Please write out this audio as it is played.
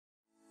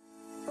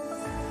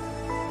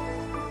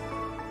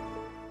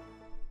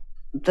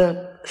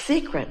the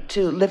secret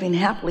to living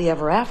happily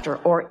ever after,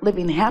 or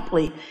living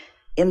happily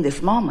in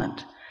this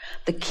moment,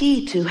 the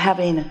key to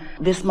having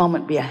this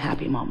moment be a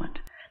happy moment,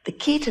 the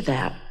key to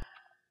that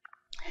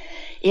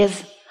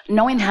is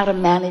knowing how to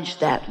manage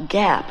that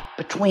gap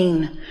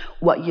between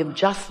what you've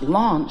just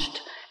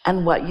launched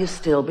and what you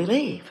still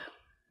believe.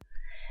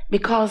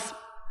 Because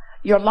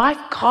your life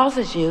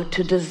causes you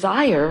to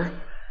desire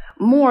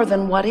more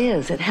than what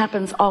is. It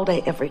happens all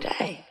day, every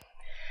day.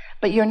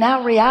 But your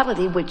now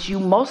reality, which you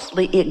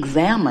mostly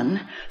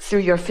examine through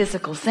your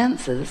physical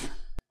senses,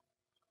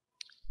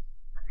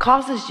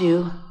 causes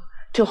you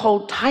to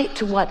hold tight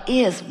to what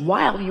is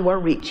while you are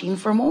reaching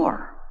for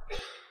more.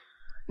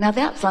 Now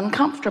that's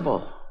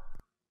uncomfortable.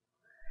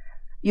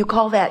 You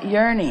call that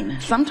yearning.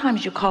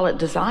 Sometimes you call it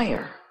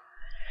desire.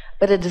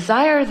 But a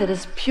desire that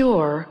is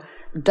pure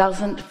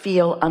doesn't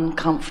feel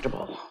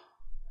uncomfortable.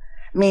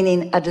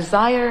 Meaning a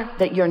desire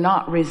that you're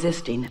not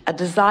resisting, a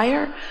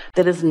desire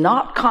that is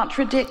not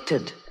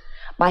contradicted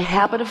by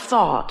habit of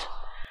thought,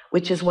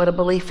 which is what a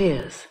belief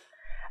is.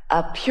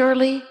 A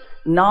purely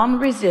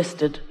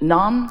non-resisted,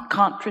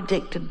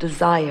 non-contradicted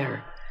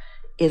desire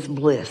is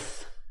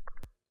bliss.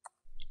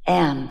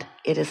 And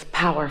it is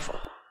powerful.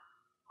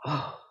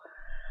 Oh,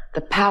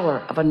 the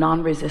power of a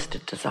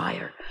non-resisted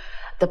desire.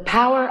 The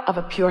power of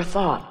a pure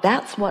thought.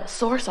 That's what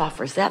Source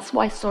offers. That's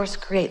why Source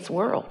creates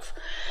worlds.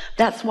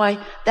 That's why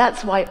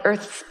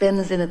Earth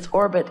spins in its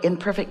orbit in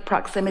perfect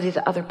proximity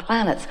to other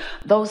planets.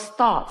 Those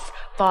thoughts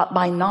thought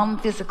by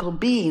non-physical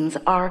beings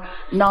are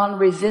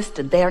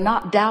non-resisted. They are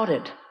not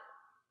doubted.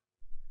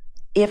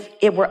 If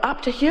it were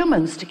up to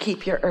humans to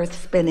keep your Earth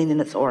spinning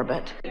in its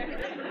orbit,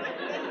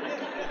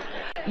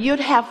 you'd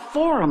have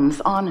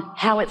forums on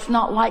how it's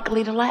not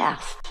likely to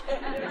last.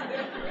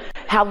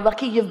 How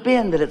lucky you've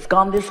been that it's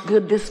gone this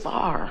good this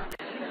far.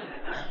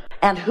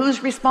 And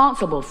who's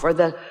responsible for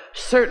the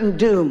certain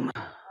doom.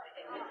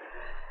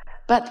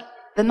 But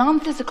the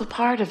non-physical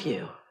part of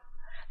you,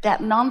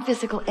 that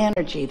non-physical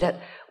energy that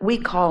we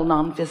call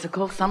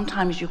non-physical,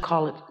 sometimes you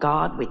call it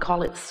God, we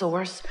call it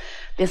Source.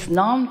 This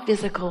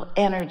non-physical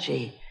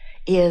energy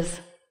is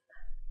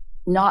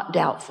not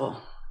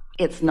doubtful.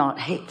 It's not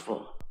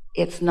hateful.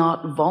 It's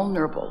not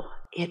vulnerable.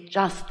 It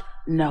just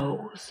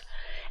knows.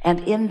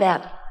 And in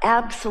that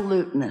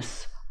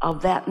absoluteness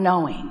of that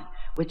knowing,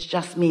 which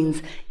just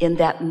means in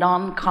that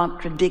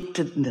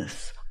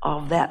non-contradictedness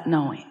of that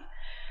knowing,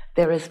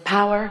 there is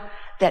power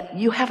that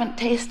you haven't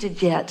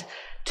tasted yet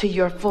to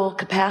your full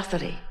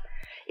capacity.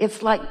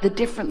 It's like the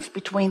difference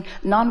between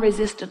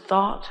non-resisted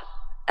thought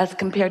as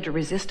compared to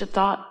resisted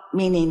thought,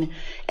 meaning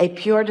a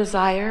pure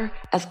desire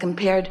as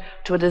compared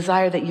to a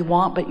desire that you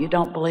want but you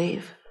don't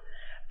believe.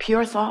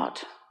 Pure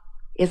thought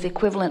is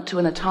equivalent to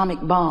an atomic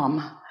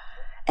bomb,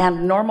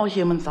 and normal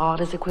human thought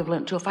is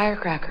equivalent to a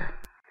firecracker.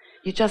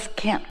 You just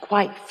can't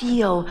quite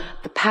feel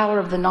the power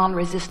of the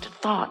non-resistant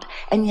thought.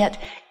 And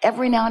yet,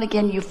 every now and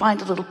again, you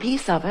find a little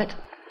piece of it,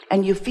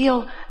 and you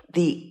feel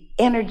the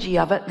energy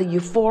of it, the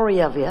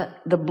euphoria of it,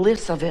 the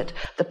bliss of it,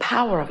 the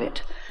power of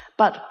it.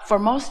 But for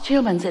most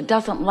humans, it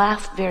doesn't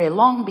last very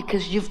long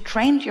because you've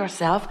trained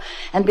yourself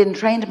and been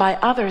trained by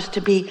others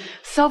to be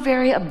so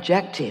very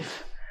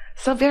objective,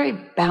 so very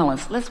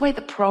balanced. Let's weigh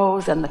the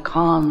pros and the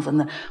cons and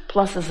the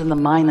pluses and the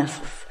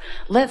minuses.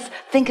 Let's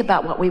think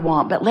about what we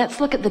want, but let's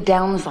look at the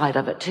downside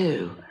of it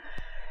too.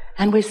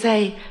 And we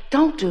say,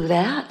 don't do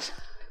that.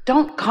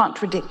 Don't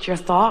contradict your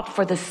thought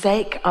for the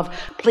sake of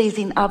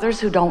pleasing others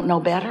who don't know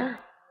better.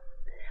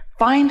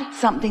 Find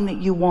something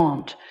that you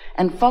want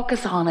and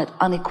focus on it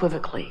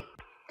unequivocally.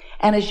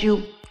 And as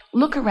you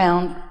look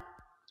around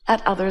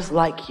at others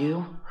like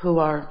you who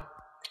are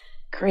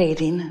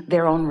creating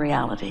their own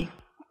reality,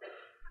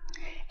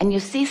 and you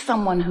see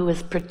someone who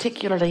is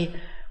particularly,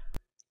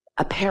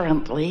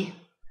 apparently,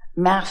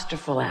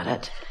 masterful at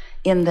it,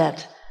 in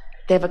that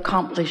they've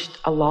accomplished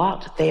a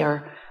lot. They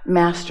are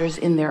masters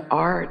in their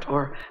art,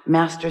 or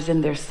masters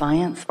in their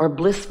science, or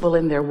blissful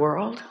in their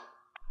world.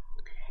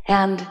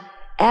 And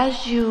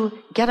as you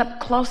get up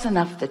close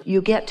enough that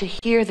you get to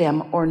hear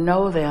them or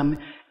know them,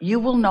 you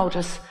will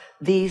notice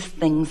these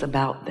things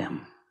about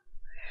them.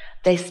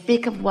 They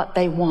speak of what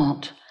they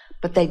want,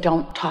 but they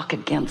don't talk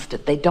against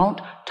it. They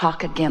don't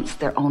talk against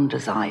their own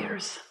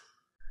desires.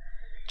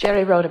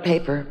 Jerry wrote a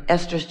paper,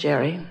 Esther's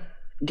Jerry,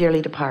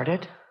 dearly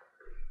departed.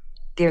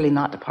 Dearly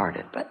not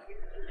departed, but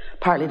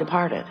partly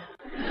departed.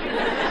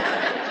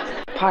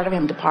 Part of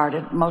him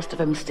departed, most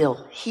of him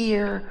still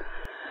here.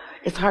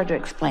 It's hard to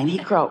explain. He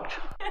croaked.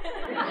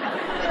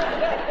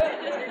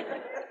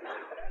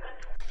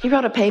 He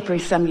wrote a paper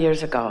some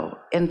years ago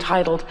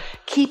entitled,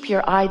 "Keep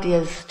Your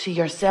Ideas to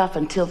Yourself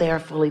Until They Are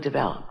Fully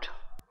Developed."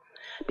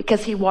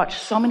 Because he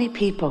watched so many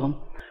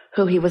people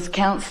who he was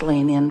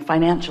counseling in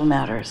financial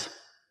matters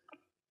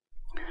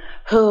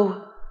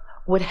who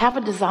would have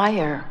a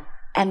desire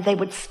and they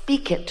would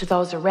speak it to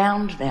those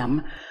around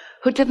them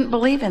who didn't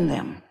believe in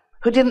them,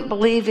 who didn't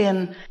believe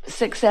in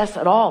success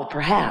at all,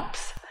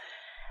 perhaps.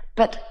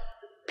 But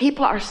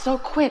people are so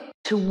quick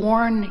to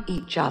warn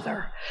each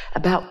other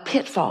about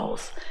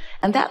pitfalls,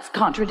 and that's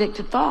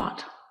contradicted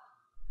thought.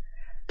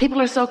 People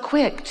are so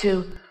quick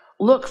to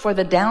look for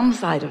the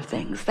downside of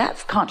things.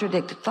 That's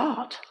contradicted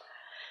thought.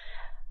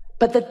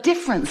 But the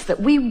difference that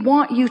we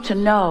want you to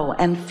know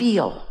and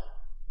feel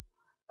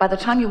by the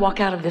time you walk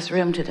out of this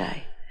room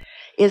today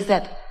is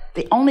that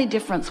the only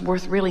difference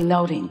worth really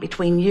noting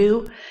between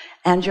you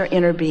and your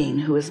inner being,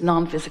 who is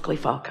non-physically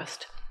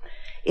focused,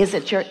 is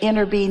that your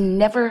inner being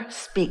never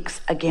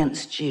speaks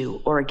against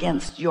you or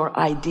against your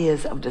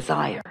ideas of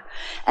desire.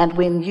 And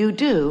when you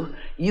do,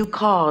 you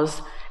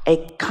cause a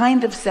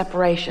kind of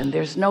separation.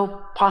 There's no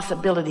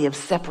possibility of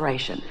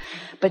separation,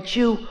 but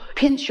you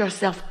pinch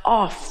yourself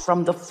off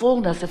from the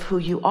fullness of who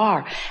you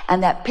are.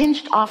 And that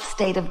pinched off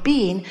state of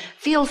being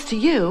feels to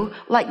you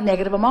like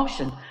negative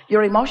emotion.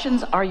 Your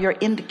emotions are your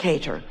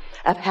indicator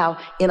of how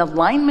in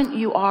alignment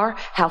you are,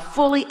 how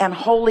fully and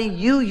wholly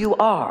you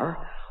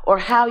are, or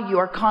how you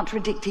are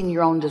contradicting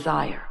your own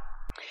desire.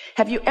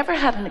 Have you ever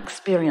had an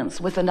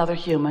experience with another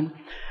human?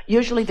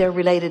 Usually they're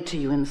related to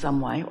you in some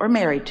way, or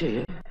married to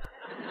you,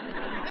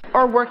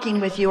 or working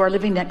with you, or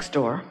living next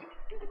door,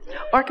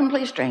 or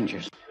complete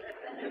strangers.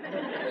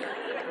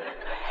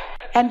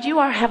 And you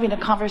are having a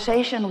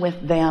conversation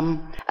with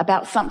them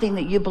about something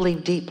that you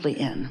believe deeply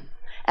in.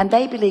 And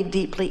they believe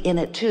deeply in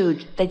it too,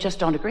 they just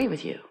don't agree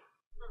with you.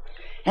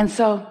 And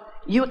so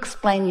you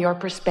explain your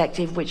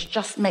perspective, which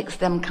just makes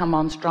them come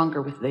on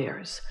stronger with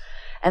theirs.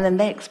 And then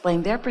they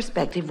explain their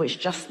perspective, which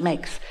just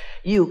makes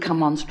you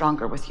come on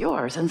stronger with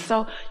yours. And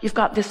so you've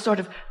got this sort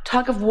of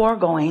tug of war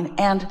going,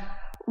 and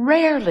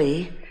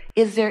rarely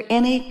is there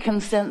any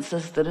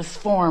consensus that is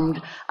formed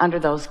under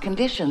those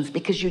conditions,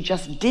 because you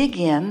just dig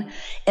in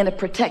a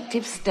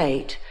protective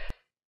state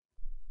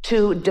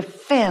to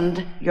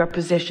defend your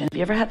position. Have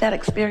you ever had that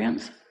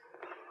experience?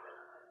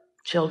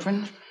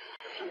 Children?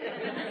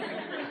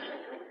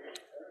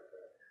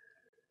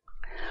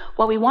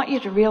 What we want you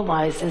to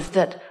realize is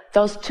that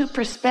those two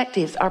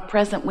perspectives are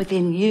present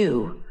within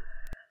you,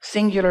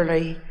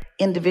 singularly,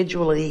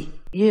 individually,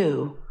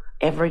 you,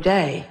 every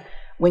day,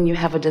 when you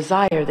have a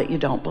desire that you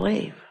don't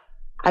believe.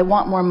 I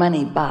want more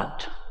money,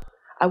 but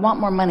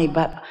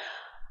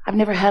I've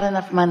never had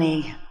enough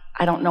money.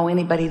 I don't know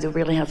anybody that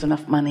really has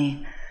enough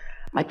money.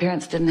 My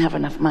parents didn't have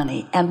enough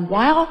money. And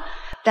while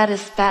that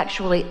is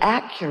factually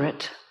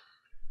accurate,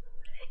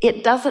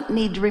 it doesn't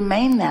need to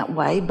remain that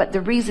way. But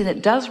the reason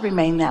it does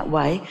remain that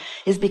way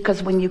is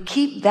because when you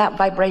keep that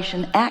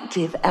vibration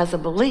active as a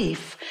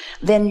belief,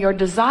 then your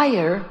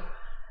desire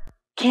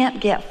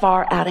can't get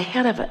far out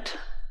ahead of it.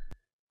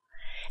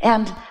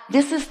 And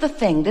this is the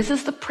thing, this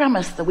is the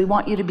premise that we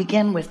want you to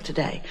begin with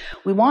today.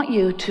 We want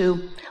you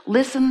to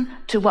listen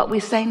to what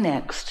we say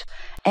next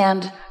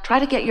and try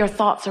to get your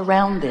thoughts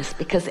around this,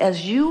 because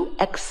as you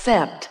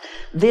accept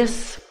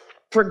this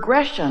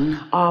progression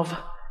of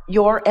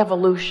your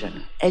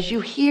evolution, as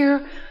you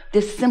hear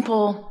this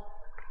simple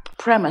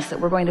premise that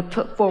we're going to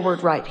put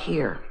forward right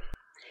here,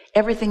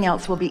 everything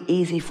else will be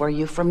easy for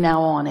you from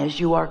now on as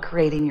you are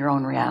creating your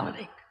own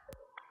reality.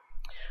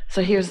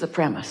 So here's the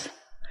premise.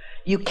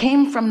 You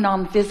came from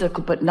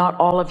non-physical, but not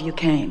all of you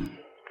came.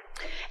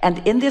 And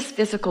in this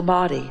physical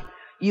body,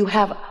 you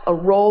have a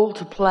role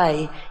to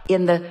play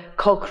in the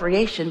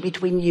co-creation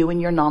between you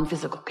and your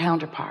non-physical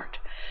counterpart.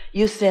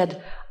 You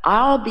said,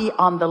 I'll be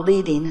on the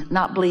leading,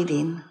 not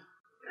bleeding,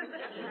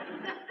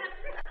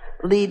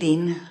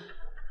 leading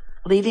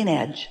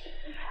edge.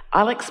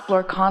 I'll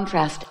explore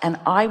contrast, and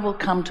I will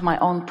come to my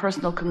own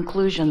personal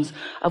conclusions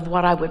of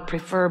what I would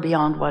prefer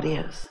beyond what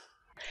is.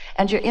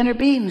 And your inner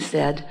being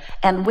said,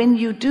 and when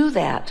you do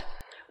that,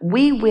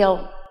 we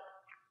will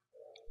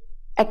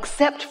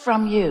accept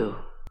from you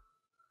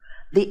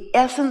the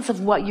essence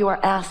of what you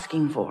are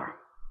asking for,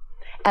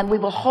 and we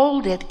will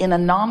hold it in a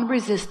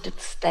non-resistant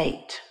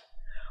state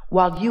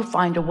while you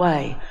find a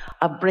way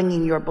of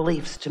bringing your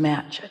beliefs to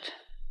match it.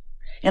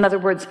 In other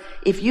words,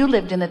 if you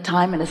lived in a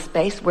time and a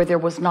space where there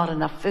was not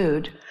enough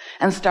food,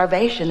 and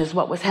starvation is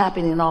what was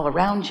happening all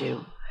around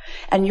you,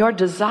 and your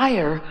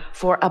desire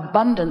for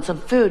abundance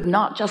of food,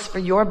 not just for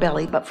your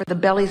belly, but for the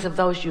bellies of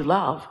those you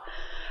love,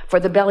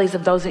 for the bellies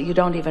of those that you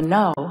don't even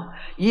know,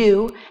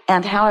 you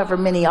and however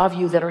many of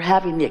you that are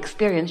having the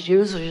experience,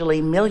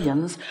 usually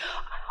millions,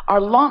 are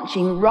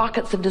launching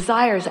rockets of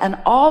desires, and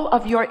all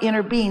of your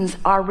inner beings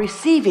are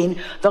receiving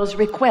those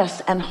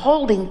requests and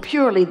holding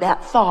purely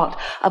that thought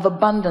of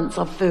abundance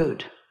of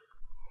food.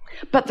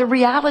 But the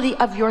reality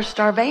of your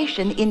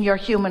starvation in your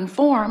human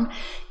form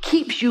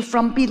keeps you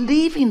from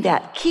believing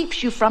that,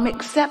 keeps you from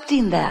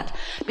accepting that,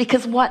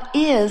 because what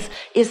is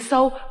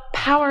so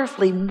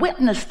powerfully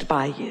witnessed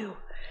by you.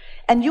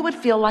 And you would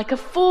feel like a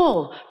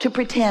fool to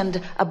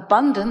pretend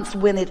abundance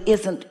when it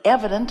isn't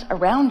evident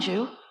around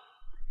you.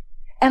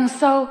 And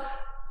so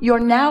your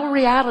now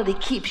reality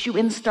keeps you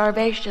in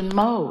starvation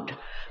mode.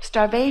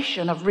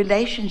 Starvation of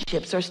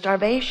relationships, or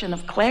starvation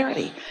of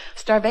clarity,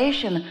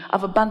 starvation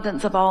of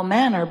abundance of all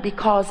manner,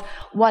 because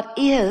what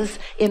is,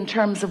 in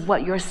terms of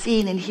what you're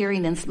seeing and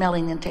hearing and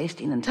smelling and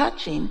tasting and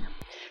touching,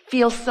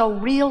 feels so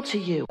real to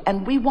you.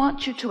 And we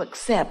want you to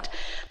accept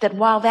that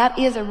while that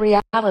is a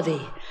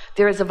reality,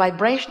 there is a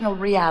vibrational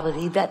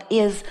reality that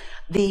is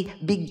the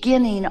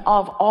beginning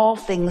of all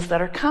things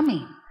that are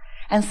coming.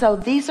 And so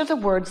these are the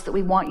words that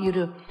we want you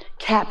to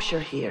capture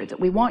here, that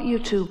we want you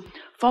to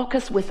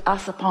focus with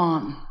us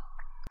upon.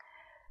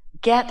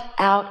 Get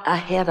out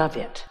ahead of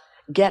it.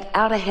 Get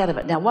out ahead of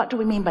it. Now, what do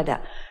we mean by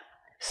that?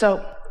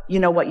 So you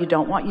know what you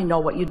don't want, you know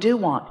what you do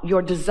want.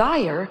 Your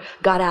desire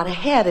got out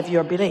ahead of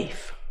your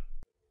belief.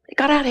 It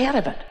got out ahead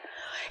of it.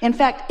 In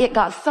fact, it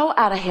got so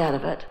out ahead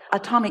of it,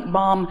 atomic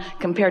bomb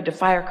compared to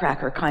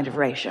firecracker kind of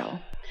ratio.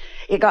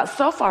 It got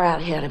so far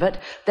out ahead of it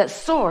that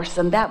source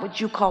and that which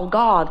you call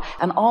God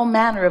and all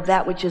manner of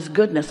that which is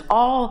goodness,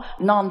 all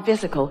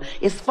non-physical,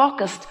 is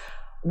focused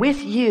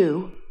with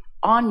you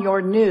on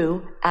your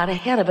new out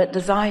ahead of it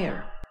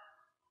desire.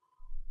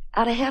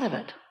 Out ahead of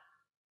it.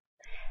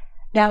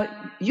 Now,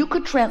 you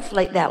could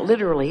translate that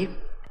literally,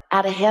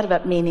 out ahead of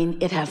it,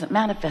 meaning it hasn't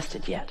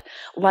manifested yet.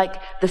 Like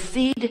the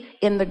seed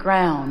in the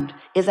ground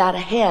is out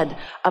ahead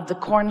of the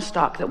corn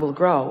stalk that will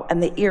grow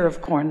and the ear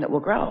of corn that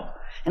will grow.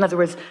 In other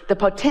words, the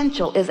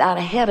potential is out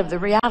ahead of the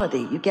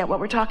reality. You get what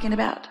we're talking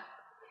about?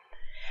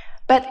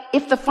 But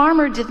if the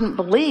farmer didn't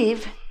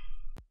believe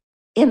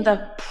in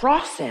the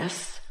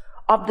process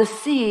of the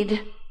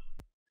seed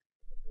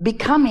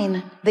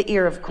becoming the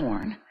ear of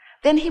corn,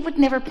 then he would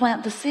never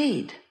plant the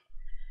seed.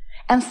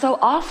 And so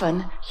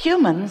often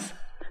humans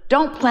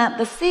don't plant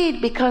the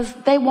seed because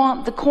they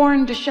want the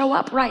corn to show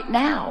up right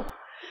now.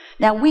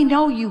 Now we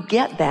know you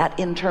get that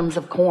in terms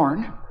of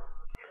corn.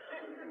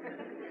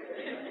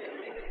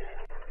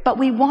 But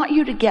we want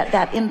you to get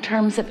that in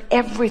terms of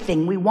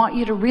everything. We want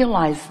you to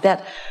realize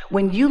that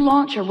when you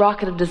launch a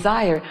rocket of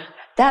desire,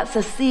 that's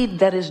a seed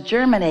that is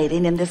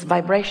germinating in this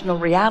vibrational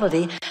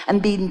reality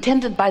and being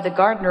tended by the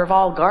gardener of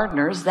all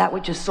gardeners, that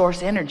which is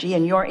source energy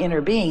in your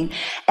inner being.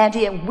 And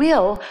it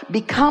will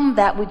become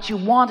that which you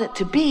want it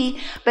to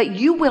be, but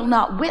you will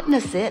not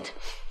witness it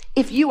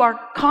if you are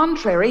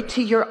contrary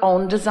to your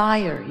own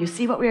desire. You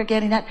see what we are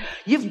getting at?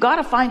 You've got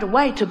to find a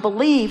way to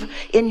believe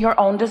in your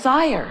own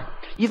desire.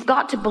 You've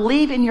got to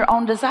believe in your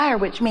own desire,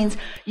 which means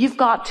you've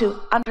got to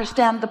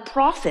understand the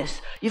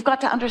process. You've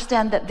got to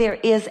understand that there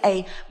is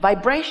a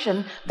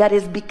vibration that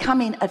is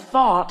becoming a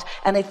thought,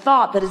 and a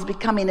thought that is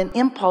becoming an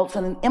impulse,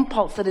 and an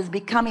impulse that is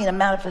becoming a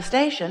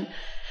manifestation.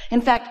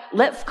 In fact,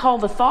 let's call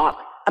the thought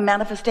a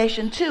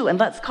manifestation too, and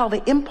let's call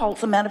the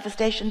impulse a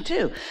manifestation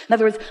too. In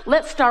other words,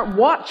 let's start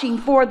watching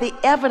for the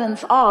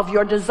evidence of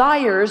your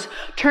desires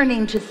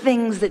turning to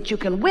things that you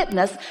can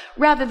witness,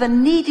 rather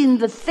than needing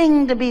the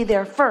thing to be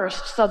there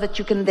first so that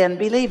you can then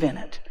believe in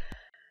it.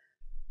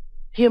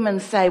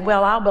 Humans say,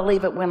 well, I'll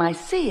believe it when I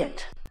see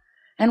it.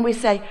 And we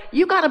say,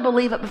 you got to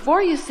believe it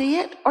before you see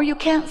it, or you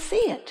can't see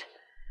it.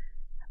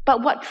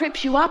 But what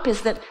trips you up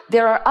is that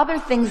there are other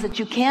things that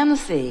you can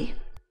see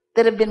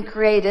that have been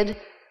created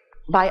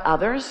by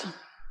others,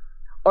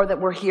 or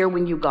that were here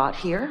when you got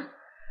here,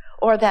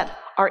 or that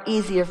are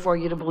easier for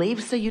you to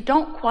believe. So you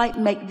don't quite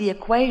make the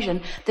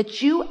equation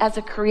that you as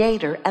a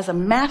creator, as a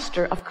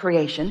master of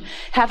creation,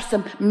 have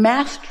some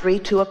mastery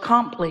to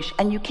accomplish,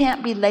 and you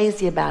can't be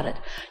lazy about it.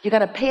 You got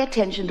to pay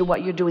attention to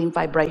what you're doing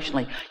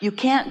vibrationally. You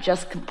can't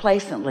just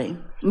complacently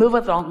move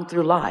along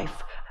through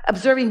life.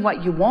 Observing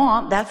what you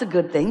want, that's a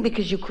good thing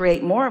because you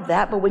create more of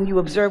that. But when you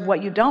observe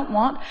what you don't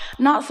want,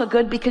 not so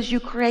good because you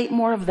create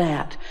more of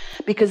that.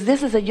 Because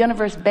this is a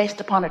universe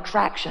based upon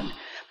attraction.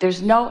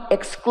 There's no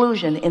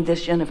exclusion in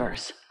this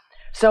universe.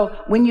 So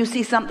when you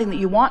see something that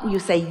you want and you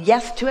say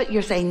yes to it,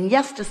 you're saying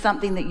yes to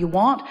something that you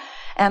want.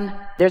 And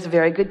there's a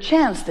very good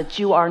chance that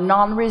you are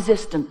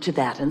non-resistant to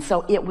that. And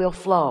so it will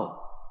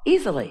flow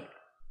easily.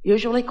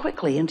 Usually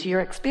quickly into your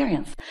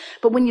experience.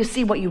 But when you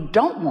see what you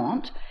don't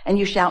want and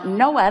you shout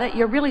no at it,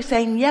 you're really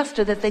saying yes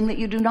to the thing that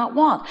you do not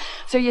want.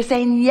 So you're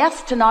saying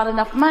yes to not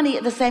enough money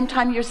at the same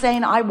time you're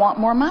saying, I want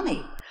more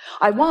money.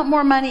 I want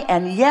more money,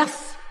 and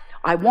yes,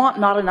 I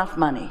want not enough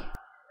money.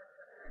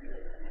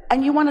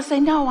 And you want to say,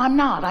 no, I'm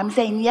not. I'm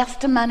saying yes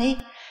to money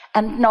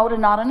and no to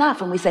not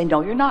enough. And we say,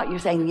 no, you're not. You're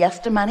saying yes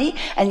to money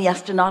and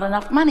yes to not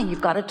enough money.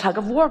 You've got a tug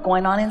of war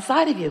going on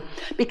inside of you.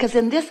 Because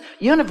in this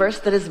universe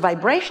that is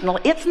vibrational,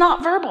 it's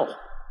not verbal.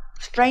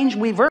 Strange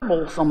we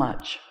verbal so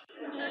much.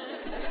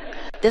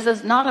 This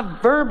is not a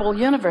verbal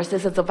universe.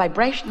 This is a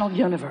vibrational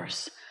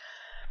universe.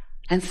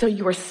 And so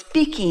you are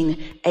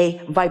speaking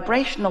a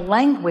vibrational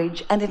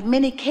language, and in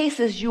many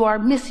cases you are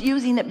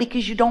misusing it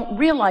because you don't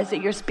realize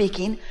that you're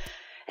speaking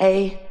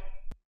a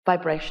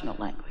vibrational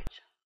language.